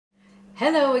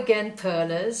Hello again,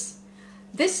 Pearlers.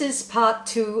 This is part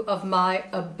 2 of my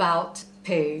About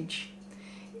page.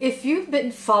 If you've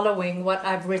been following what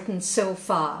I've written so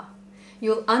far,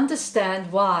 you'll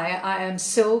understand why I am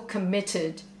so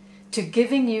committed to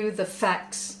giving you the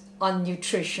facts on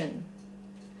nutrition.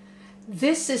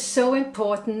 This is so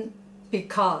important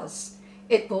because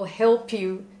it will help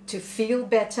you to feel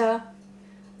better,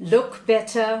 look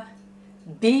better,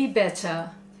 be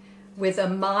better, with a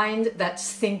mind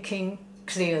that's thinking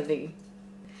clearly.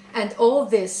 And all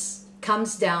this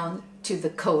comes down to the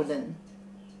colon.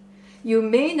 You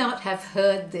may not have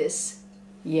heard this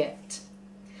yet,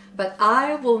 but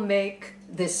I will make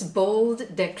this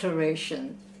bold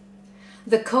declaration.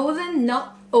 The colon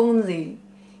not only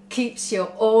keeps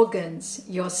your organs,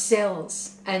 your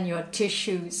cells, and your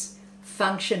tissues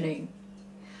functioning,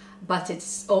 but it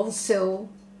also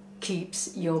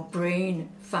keeps your brain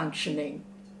functioning.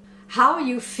 How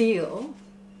you feel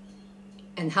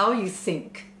and how you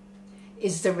think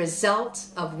is the result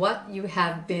of what you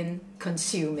have been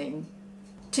consuming.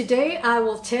 Today I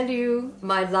will tell you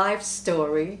my life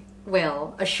story,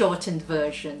 well, a shortened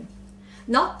version.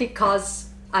 Not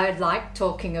because I like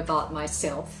talking about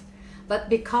myself, but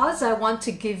because I want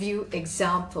to give you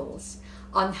examples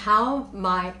on how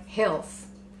my health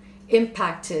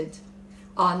impacted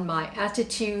on my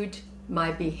attitude,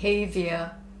 my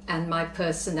behavior, and my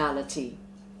personality.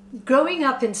 Growing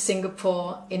up in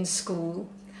Singapore in school,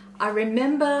 I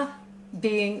remember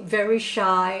being very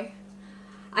shy.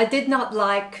 I did not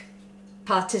like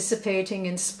participating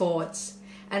in sports,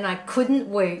 and I couldn't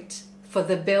wait for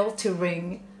the bell to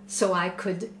ring so I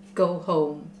could go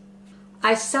home.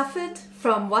 I suffered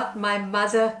from what my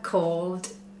mother called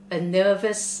a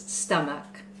nervous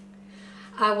stomach.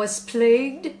 I was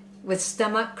plagued with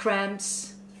stomach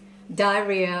cramps,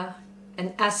 diarrhea,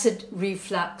 and acid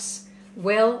reflux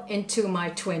well into my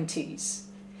 20s,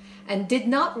 and did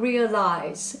not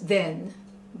realize then,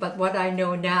 but what I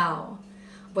know now,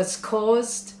 was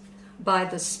caused by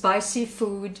the spicy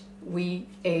food we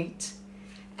ate,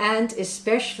 and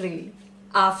especially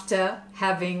after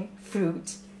having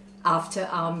fruit after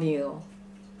our meal.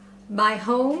 My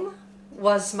home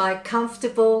was my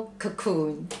comfortable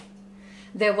cocoon.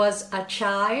 There was a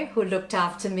chai who looked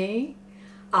after me,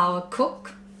 our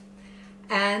cook,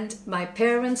 and my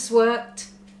parents worked,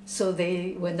 so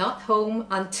they were not home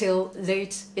until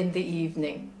late in the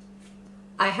evening.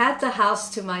 I had the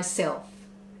house to myself,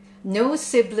 no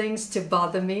siblings to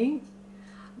bother me.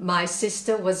 My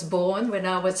sister was born when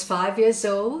I was 5 years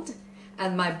old,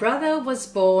 and my brother was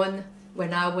born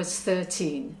when I was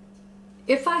 13.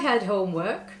 If I had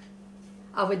homework,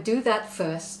 I would do that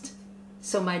first,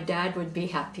 so my dad would be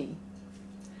happy.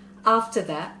 After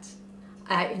that,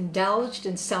 I indulged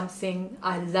in something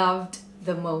I loved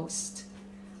the most,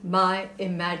 my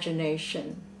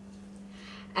imagination.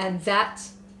 And that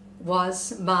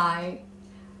was my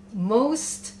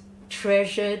most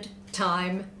treasured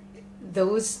time,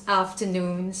 those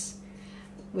afternoons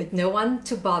with no one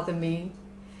to bother me.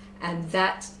 And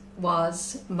that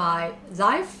was my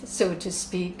life, so to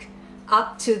speak,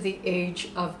 up to the age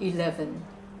of 11.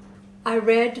 I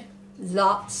read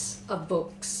lots of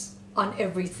books on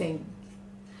everything.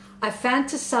 I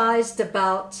fantasized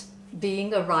about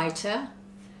being a writer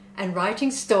and writing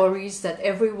stories that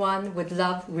everyone would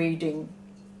love reading.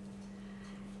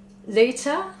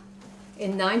 Later,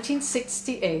 in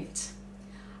 1968,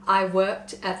 I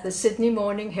worked at the Sydney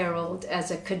Morning Herald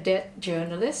as a cadet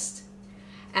journalist,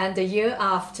 and the year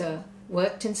after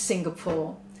worked in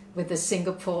Singapore with the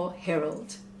Singapore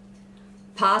Herald.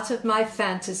 Part of my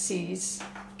fantasies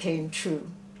came true.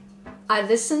 I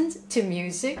listened to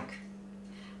music,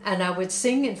 and I would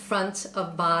sing in front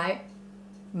of my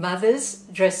mother's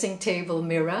dressing table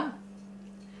mirror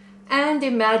and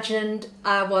imagined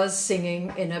I was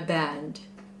singing in a band.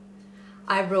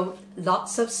 I wrote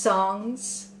lots of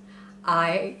songs.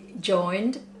 I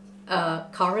joined a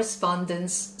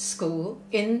correspondence school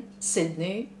in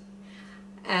Sydney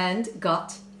and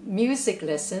got music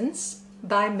lessons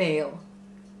by mail.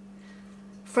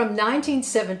 From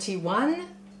 1971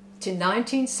 to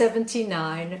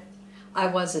 1979, I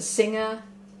was a singer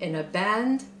in a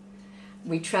band.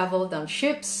 We traveled on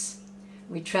ships.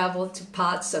 We traveled to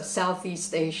parts of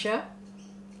Southeast Asia,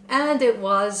 and it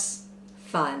was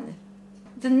fun.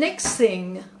 The next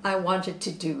thing I wanted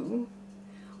to do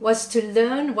was to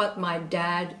learn what my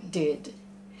dad did,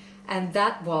 and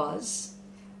that was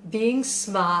being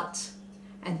smart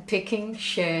and picking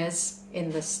shares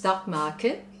in the stock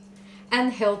market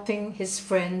and helping his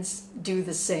friends do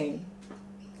the same.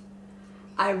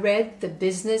 I read the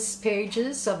business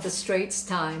pages of the Straits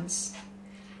Times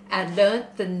I learned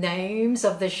the names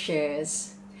of the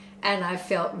shares, and I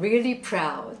felt really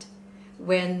proud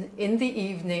when in the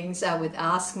evenings I would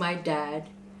ask my dad,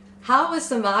 how was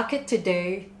the market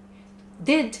today?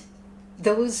 Did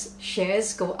those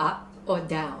shares go up or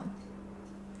down?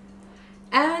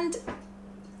 And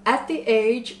at the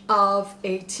age of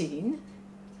 18,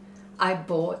 I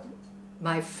bought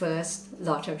my first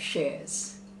lot of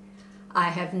shares. I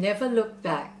have never looked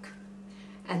back,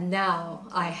 and now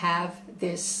I have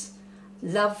this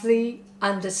lovely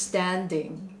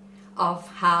understanding of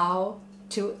how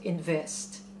to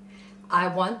invest. I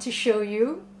want to show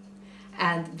you,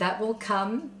 and that will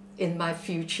come in my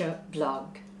future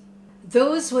blog.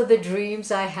 Those were the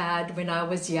dreams I had when I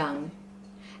was young,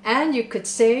 and you could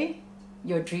say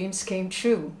your dreams came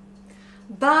true.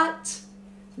 But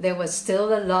there was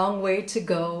still a long way to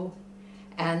go,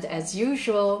 and as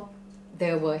usual,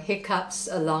 there were hiccups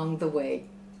along the way.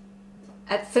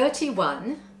 At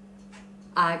 31,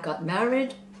 I got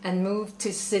married and moved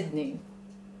to Sydney.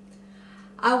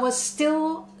 I was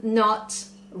still not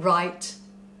right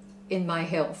in my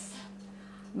health.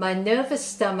 My nervous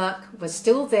stomach was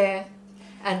still there,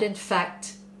 and in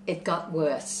fact, it got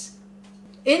worse.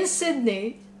 In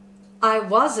Sydney, I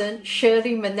wasn't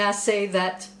Shirley Manasseh,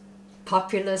 that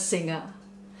popular singer.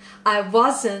 I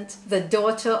wasn't the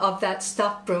daughter of that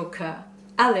stockbroker,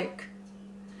 Alec.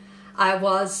 I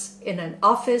was in an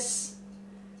office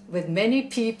with many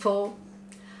people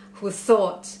who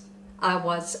thought I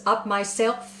was up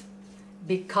myself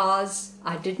because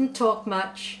I didn't talk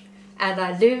much and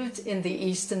I lived in the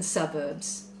eastern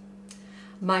suburbs.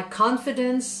 My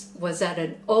confidence was at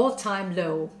an all-time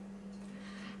low,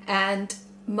 and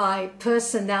my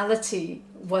personality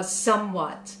was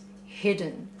somewhat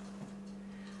hidden.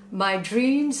 My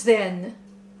dreams then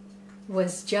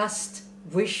was just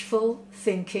wishful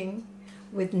thinking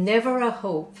with never a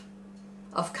hope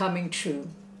of coming true.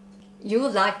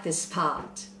 You'll like this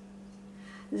part.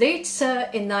 Later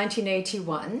in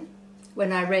 1981,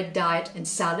 when I read Diet and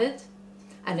Salad,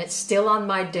 and it's still on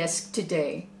my desk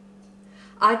today,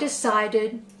 I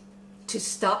decided to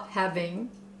stop having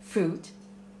fruit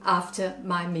after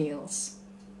my meals.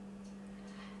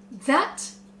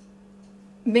 That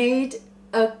made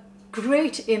a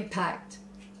great impact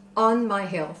on my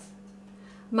health.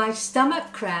 My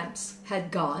stomach cramps had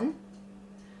gone,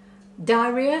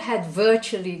 diarrhea had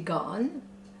virtually gone,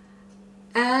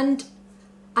 and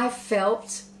I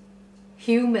felt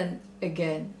human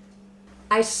again.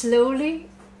 I slowly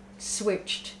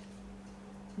switched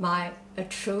my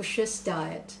atrocious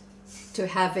diet to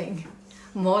having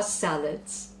more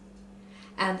salads,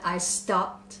 and I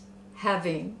stopped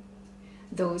having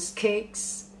those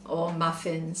cakes or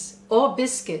muffins or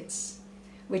biscuits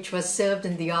which was served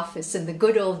in the office in the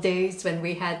good old days when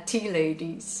we had tea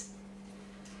ladies.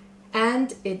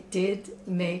 And it did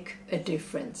make a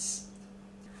difference.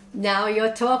 Now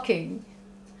you're talking.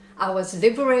 I was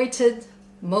liberated,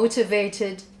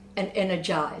 motivated, and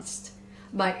energized.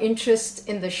 My interest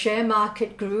in the share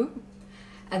market grew,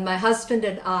 and my husband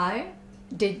and I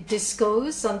did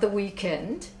discos on the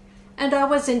weekend, and I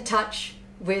was in touch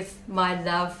with my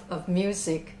love of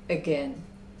music again.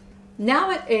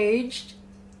 Now at age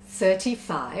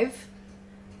 35,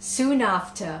 soon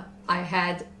after I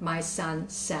had my son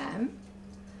Sam,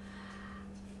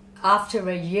 after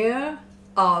a year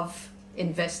of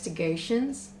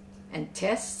investigations and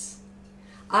tests,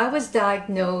 I was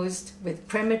diagnosed with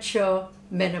premature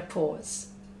menopause.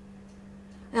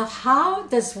 Now, how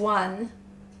does one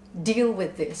deal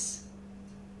with this?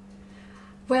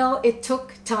 Well, it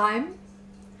took time,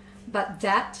 but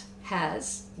that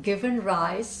has given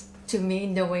rise to me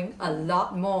knowing a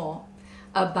lot more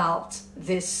about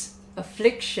this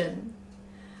affliction,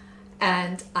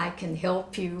 and I can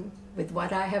help you with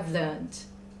what I have learned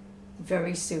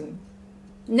very soon.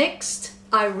 Next,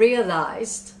 I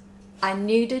realized I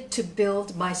needed to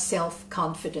build my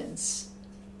self-confidence.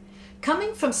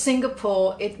 Coming from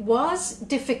Singapore, it was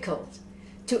difficult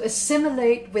to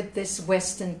assimilate with this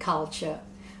Western culture,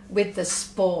 with the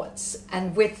sports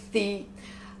and with the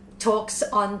talks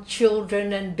on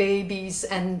children and babies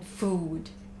and food.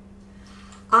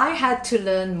 I had to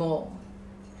learn more.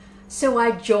 So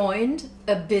I joined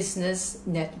a business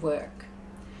network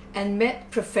and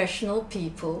met professional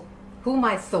people whom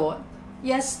I thought,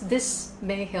 yes, this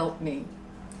may help me.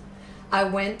 I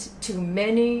went to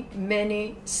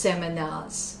many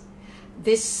seminars.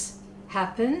 This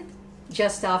happened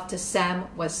just after Sam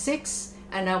was 6,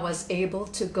 and I was able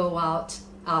to go out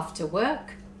after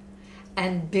work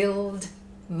and build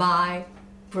my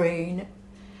brain,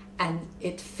 and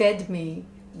it fed me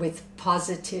with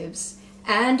positives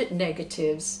and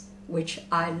negatives which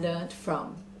I learned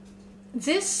from.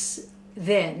 This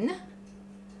then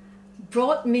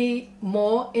brought me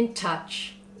more in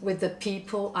touch with the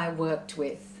people I worked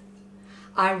with.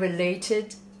 I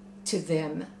related to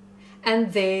them,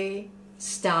 and they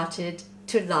started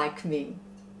to like me.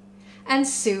 And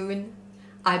soon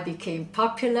I became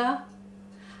popular.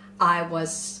 I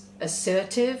was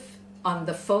assertive on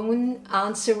the phone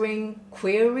answering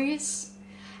queries,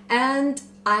 and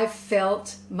I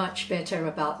felt much better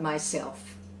about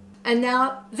myself. And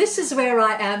now this is where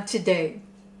I am today,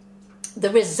 the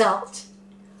result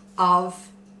of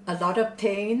a lot of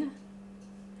pain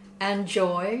and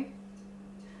joy,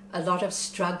 a lot of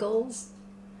struggles,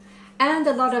 and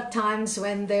a lot of times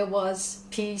when there was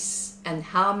peace and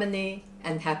harmony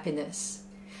and happiness.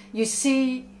 You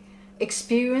see,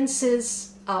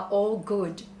 experiences are all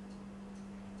good,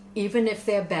 even if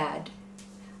they're bad,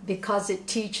 because it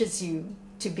teaches you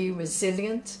to be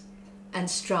resilient and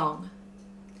strong,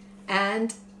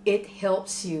 and it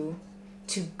helps you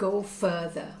to go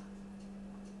further.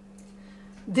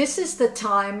 This is the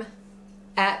time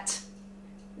at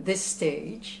this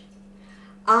stage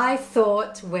I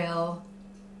thought, well,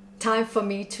 time for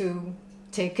me to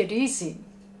take it easy.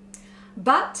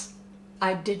 But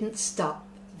I didn't stop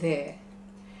there,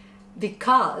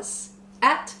 because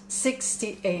at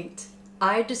 68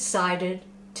 I decided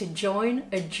to join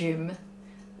a gym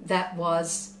that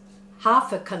was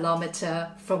half a kilometer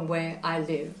from where I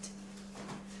lived.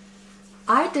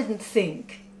 I didn't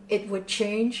think it would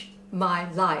change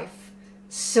my life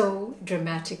so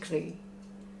dramatically.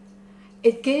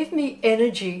 It gave me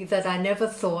energy that I never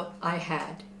thought I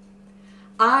had.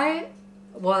 I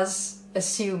was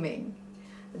assuming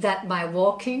that my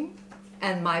walking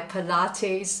and my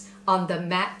Pilates on the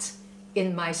mat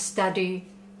in my study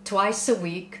twice a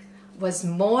week was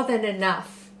more than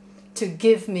enough to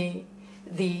give me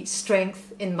the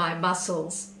strength in my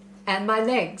muscles and my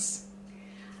legs.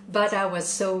 But I was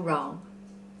so wrong.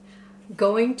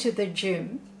 Going to the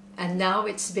gym, and now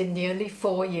it's been nearly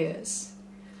 4 years,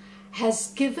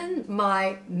 has given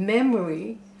my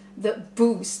memory the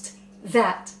boost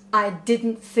that I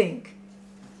didn't think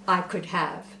I could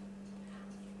have.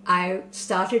 I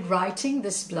started writing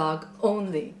this blog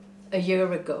only a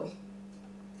year ago.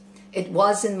 It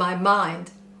was in my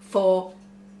mind for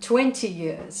 20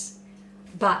 years,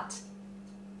 but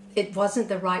it wasn't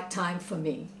the right time for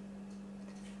me.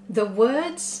 The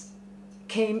words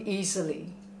came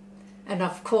easily, and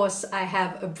of course I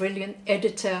have a brilliant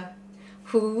editor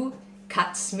who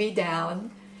cuts me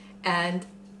down and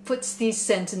puts these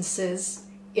sentences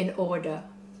in order.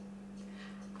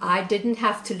 I didn't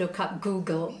have to look up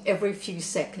Google every few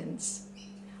seconds.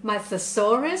 My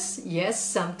thesaurus, yes,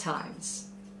 sometimes.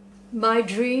 My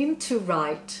dream to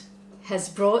write has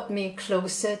brought me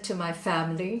closer to my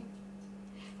family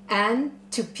and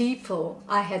to people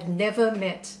I had never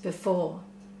met before.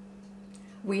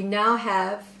 We now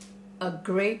have a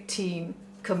great team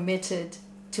committed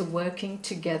to working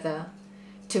together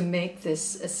to make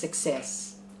this a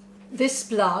success. This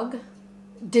blog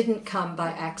didn't come by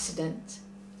accident.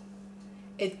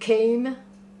 It came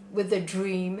with a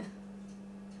dream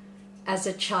as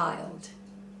a child.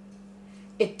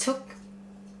 It took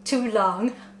too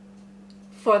long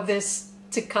for this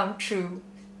to come true,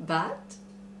 but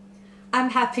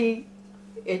I'm happy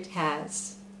it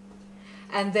has.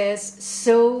 And there's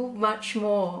so much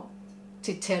more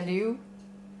to tell you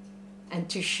and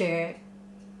to share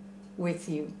with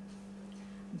you.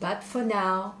 But for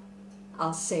now,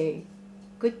 I'll say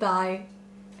goodbye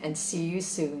and see you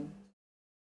soon.